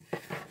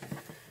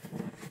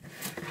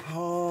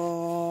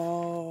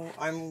oh,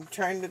 I'm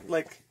trying to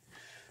like,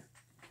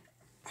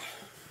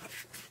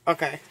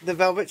 okay, the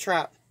Velvet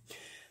Trap.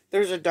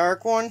 There's a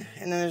dark one,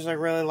 and then there's a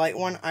really light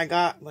one. I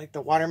got, like,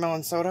 the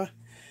watermelon soda.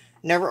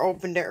 Never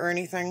opened it or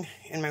anything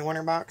in my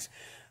winter box.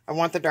 I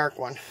want the dark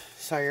one.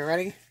 So, you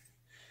ready?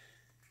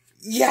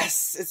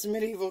 Yes! It's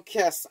Medieval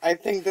Kiss. I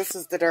think this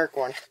is the dark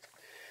one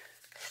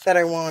that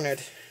I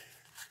wanted.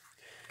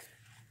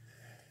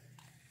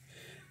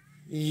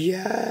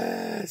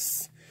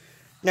 Yes!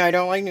 No, I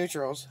don't like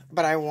neutrals,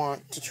 but I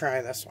want to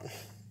try this one.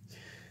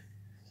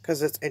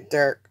 Because it's a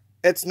dark.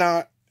 It's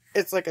not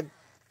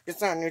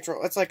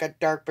neutral. It's like a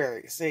dark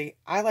berry. See,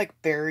 I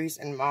like berries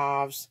and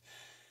mauves.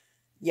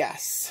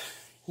 Yes.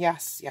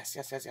 Yes, yes,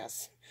 yes, yes,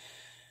 yes.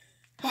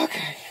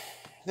 Okay.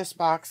 This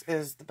box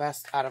is the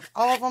best out of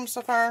all of them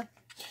so far.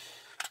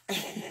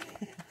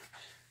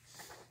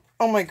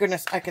 Oh my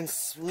goodness, I can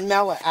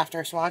smell it after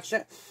I swatched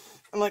it.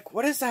 I'm like,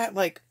 what is that,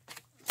 like,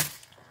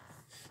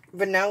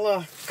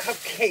 vanilla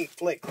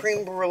cupcake, like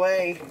creme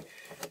brulee,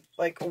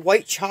 like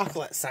white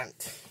chocolate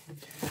scent?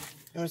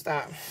 What was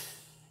that?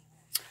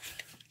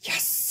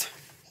 Yes!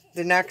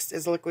 The next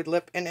is Liquid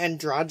Lip and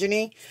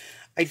Androgyny.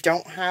 I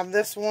don't have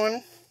this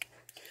one,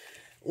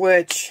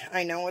 which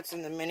I know it's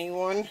in the mini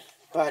one,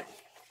 but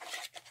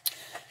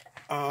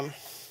I'll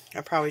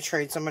probably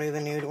trade somebody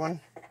the nude one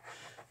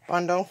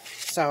bundle.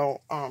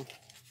 So,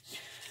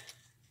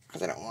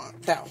 because I don't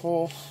want that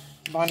whole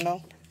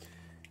bundle.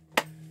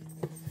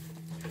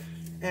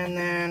 And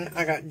then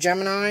I got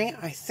Gemini.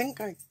 I think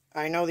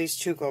I know these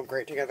two go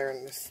great together,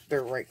 and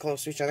they're right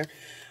close to each other.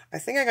 I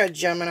think I got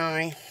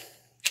Gemini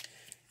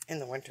in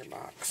the winter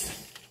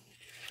box.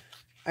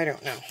 I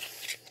don't know,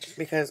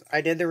 because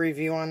I did the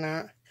review on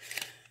that,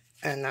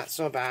 and that's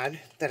so bad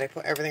that I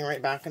put everything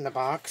right back in the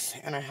box,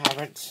 and I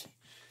haven't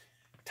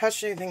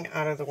touched anything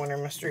out of the winter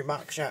mystery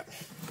box yet.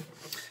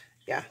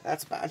 Yeah,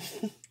 that's bad.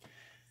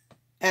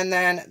 And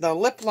then the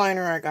lip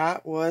liner I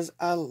got was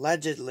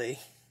Allegedly.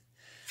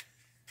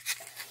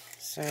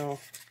 So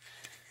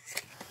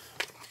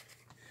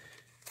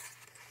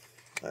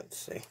let's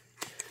see.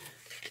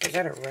 Is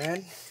that a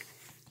red?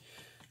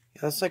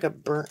 Yeah, that's like a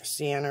burnt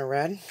sienna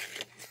red.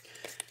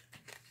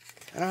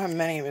 I don't have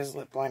many of his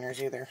lip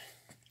liners either.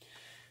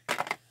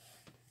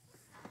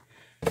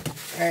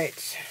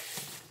 Alright.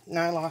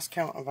 Now I lost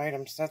count of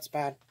items. That's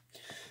bad.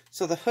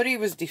 So the hoodie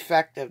was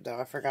defective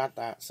though. I forgot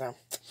that. So I'm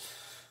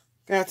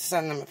gonna have to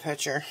send them a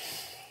picture.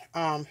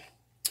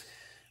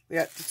 We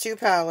got the 2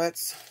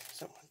 palettes.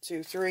 So 1,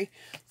 2, 3,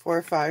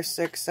 4, 5,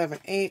 6, 7,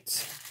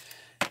 8,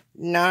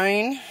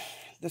 9.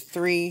 The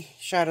 3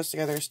 shadows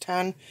together is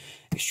 10.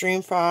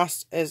 Extreme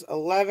Frost is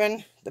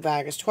 11. The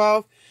bag is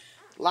 12.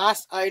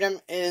 Last item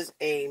is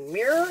a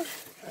mirror.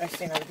 I've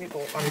seen other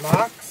people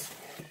unbox.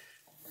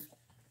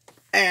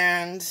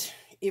 And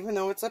even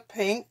though it's a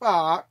pink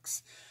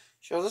box,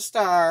 shows a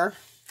star,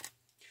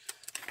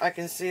 I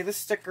can see the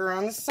sticker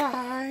on the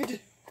side.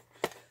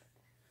 Okay,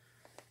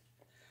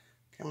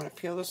 I'm going to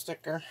peel the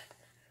sticker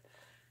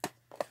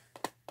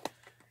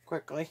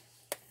quickly.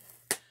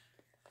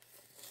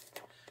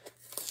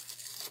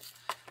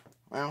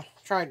 Well,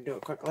 tried to do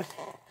it quickly.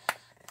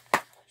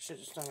 Should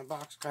have just done a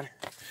box cutter.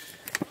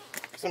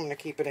 So I'm going to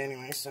keep it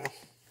anyway, so.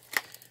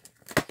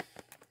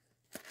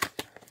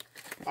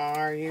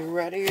 Are you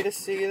ready to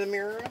see the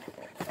mirror?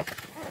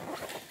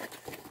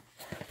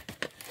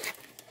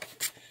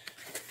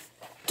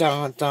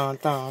 Dun, dun,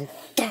 dun,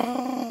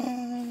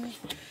 dun.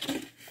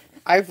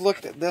 I've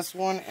looked at this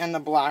one and the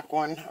black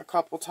one a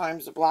couple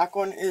times. The black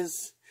one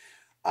is,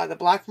 the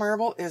black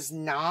marble is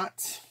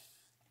not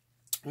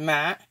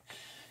matte.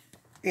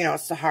 You know,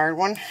 it's the hard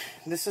one.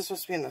 This is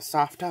supposed to be in the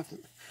soft touch.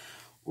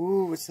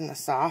 Ooh, it's in the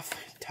soft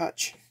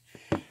touch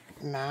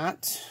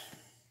matte.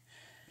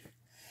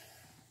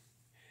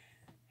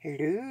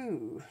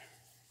 Hello.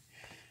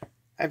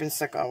 I've been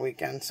sick all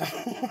weekend, so.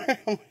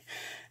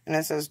 And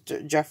it says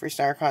Jeffree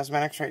Star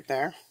Cosmetics right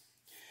there.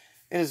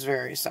 It is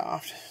very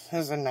soft.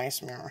 This is a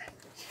nice mirror.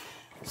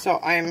 So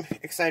I'm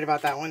excited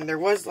about that one. There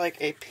was like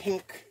a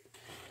pink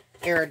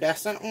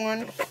iridescent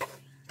one.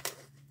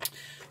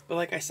 But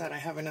like I said, I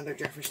have another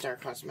Jeffree Star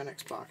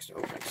Cosmetics box to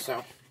open.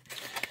 So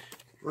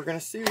we're going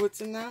to see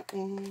what's in that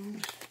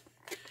one.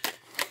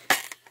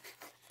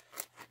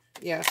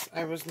 Yes,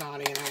 I was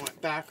naughty and I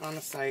went back on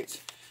the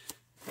site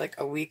like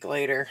a week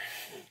later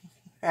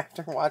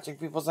after watching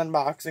people's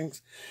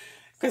unboxings.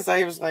 Because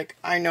I was like,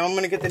 I know I'm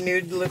going to get the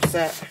nude lip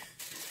set.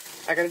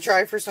 I got to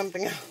try for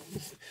something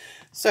else.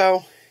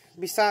 So,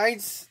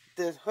 besides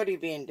the hoodie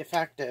being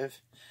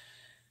defective,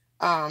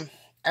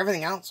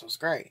 everything else was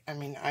great. I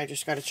mean, I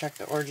just got to check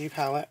the Orgy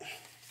palette.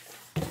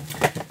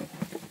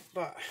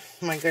 But,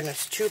 my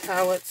goodness, 2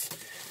 palettes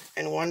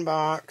in 1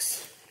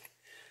 box.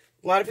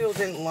 A lot of people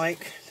didn't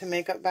like the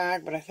makeup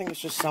bag, but I think it's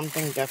just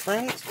something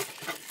different.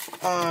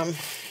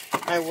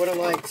 I would have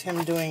liked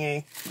him doing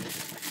a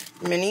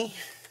mini.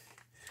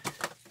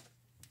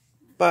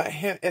 But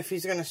if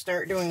he's going to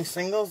start doing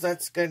singles,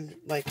 that's good.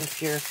 Like,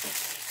 if you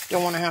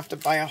don't want to have to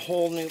buy a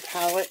whole new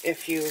palette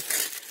if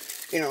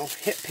you know,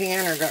 hit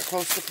pan or got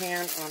close to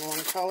pan on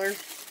one color.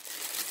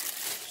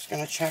 Just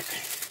going to check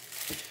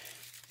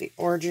the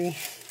Orgy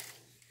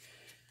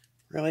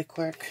really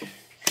quick.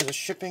 For the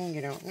shipping,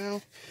 you don't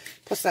know.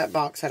 Plus, that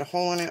box had a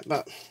hole in it,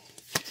 but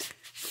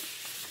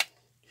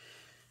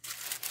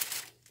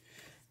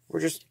we're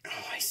just...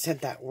 Oh, I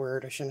said that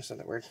word. I shouldn't have said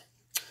that word.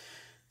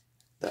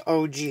 The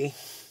OG.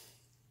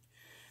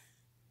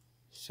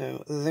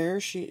 So,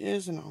 there she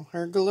is in all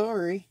her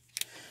glory.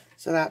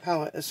 So, that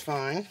palette is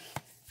fine.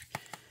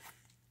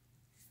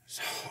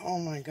 So, oh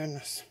my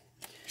goodness.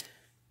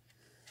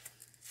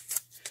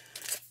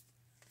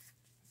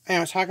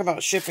 And talk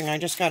about shipping. I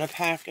just got a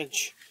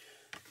package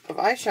of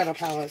eyeshadow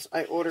palettes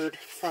I ordered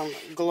from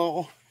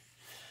Glow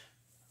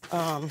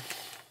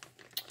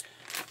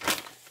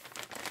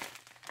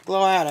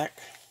Addict.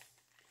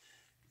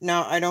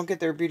 Now, I don't get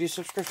their beauty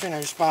subscription.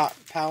 I just bought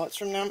palettes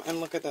from them. And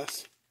look at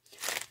this.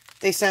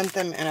 They sent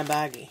them in a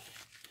baggie.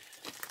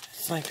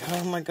 It's like,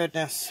 oh my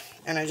goodness.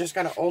 And I just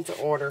got an Ulta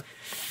order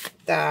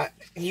that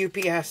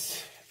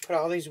UPS put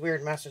all these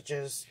weird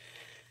messages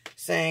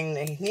saying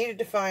they needed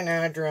to find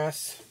an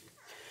address.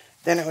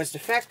 Then it was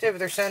defective.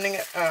 They're sending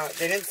it,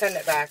 they didn't send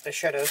it back. They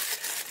should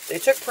have. They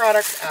took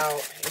products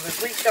out. It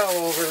was leaked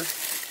all over.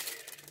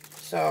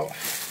 So,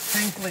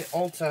 thankfully,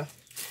 Ulta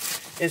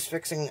is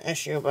fixing the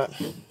issue. But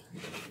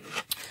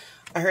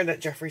I heard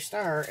that Jeffree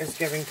Star is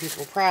giving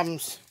people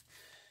problems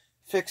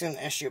fixing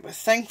the issue. But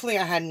thankfully,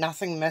 I had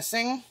nothing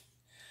missing.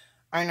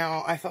 I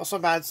know, I felt so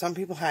bad. Some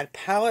people had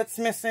palettes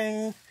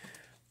missing.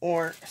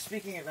 Or,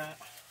 speaking of that,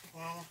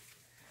 well,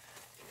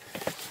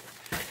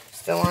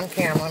 still on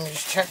camera. Let me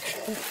just check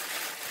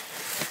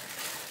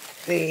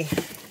the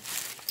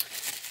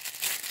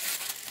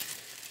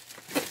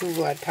Blue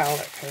Blood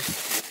palette,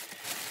 because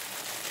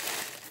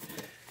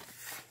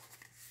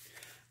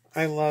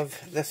I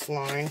love this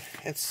line.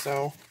 It's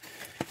so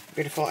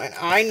beautiful. And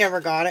I never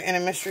got it in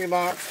a mystery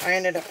box. I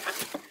ended up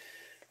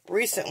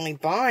recently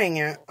buying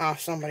it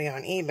off somebody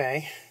on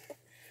eBay.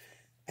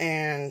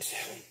 And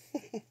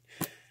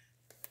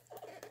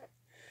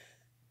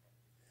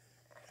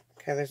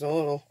okay, there's a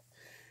little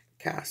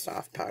cast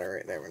off powder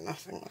right there, but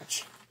nothing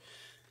much.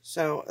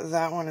 So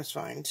that one is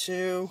fine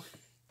too.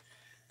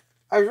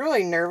 I was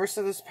really nervous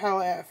of this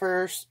palette at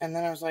first, and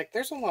then I was like,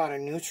 there's a lot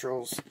of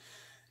neutrals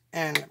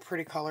and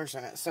pretty colors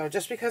in it. So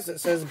just because it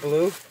says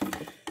blue,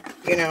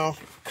 you know,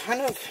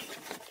 kind of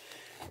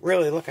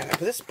really look at it.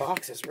 But this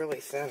box is really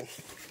thin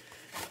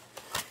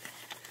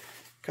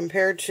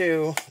compared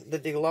to the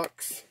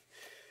deluxe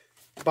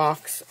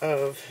box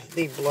of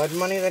the blood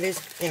money that he's,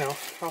 you know,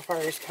 how far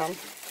he's come.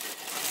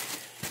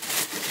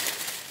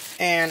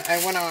 And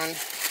I went on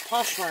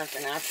Poshmark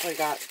and actually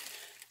got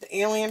the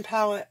alien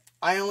palette.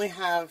 I only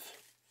have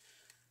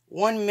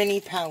one mini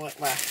palette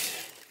left.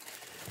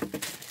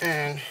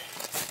 And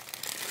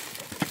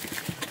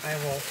I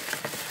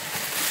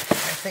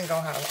think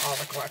I'll have all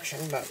the collection,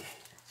 but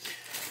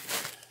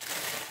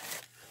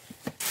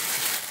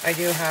I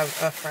do have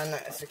a friend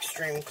that is an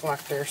extreme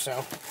collector,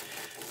 so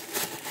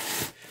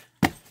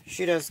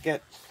she does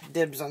get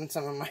dibs on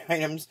some of my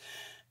items.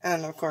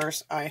 And of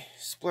course, I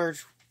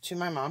splurge to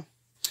my mom.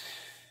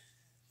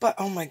 But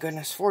oh my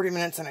goodness, 40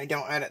 minutes and I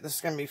don't edit. This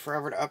is going to be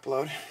forever to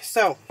upload.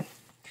 So,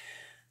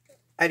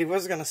 I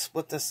was going to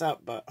split this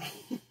up, but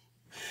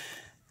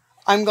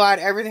I'm glad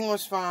everything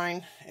was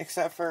fine,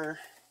 except for,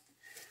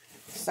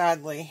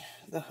 sadly,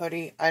 the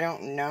hoodie. I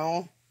don't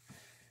know.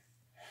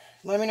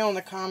 Let me know in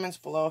the comments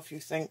below if you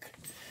think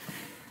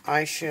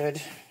I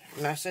should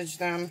message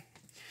them.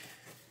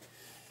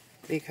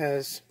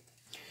 Because,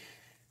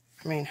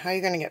 I mean, how are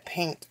you going to get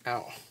paint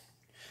out?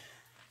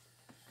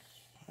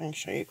 I can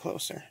show you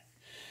closer.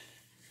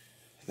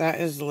 That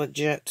is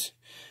legit.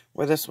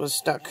 Where this was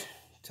stuck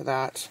to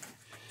that,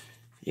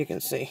 you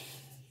can see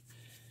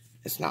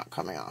it's not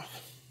coming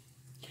off.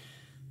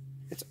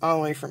 It's all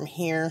the way from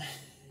here.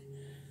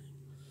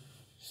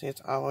 See,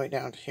 it's all the way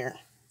down to here.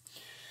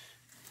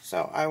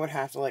 So I would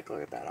have to like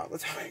look at that all the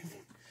time.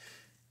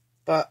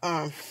 But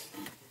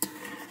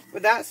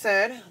with that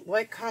said,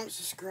 like, comment,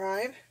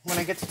 subscribe. When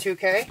I get to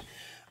 2K,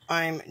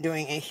 I'm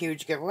doing a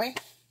huge giveaway.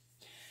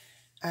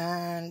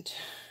 And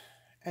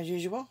as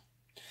usual,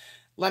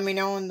 let me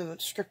know in the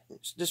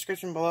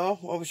description below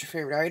what was your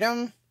favorite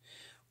item.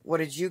 What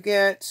did you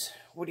get?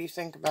 What do you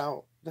think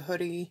about the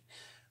hoodie?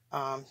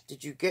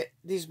 Did you get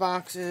these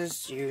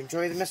boxes? Do you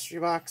enjoy the mystery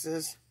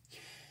boxes?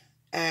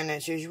 And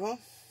as usual,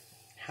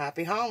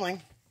 happy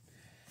hauling.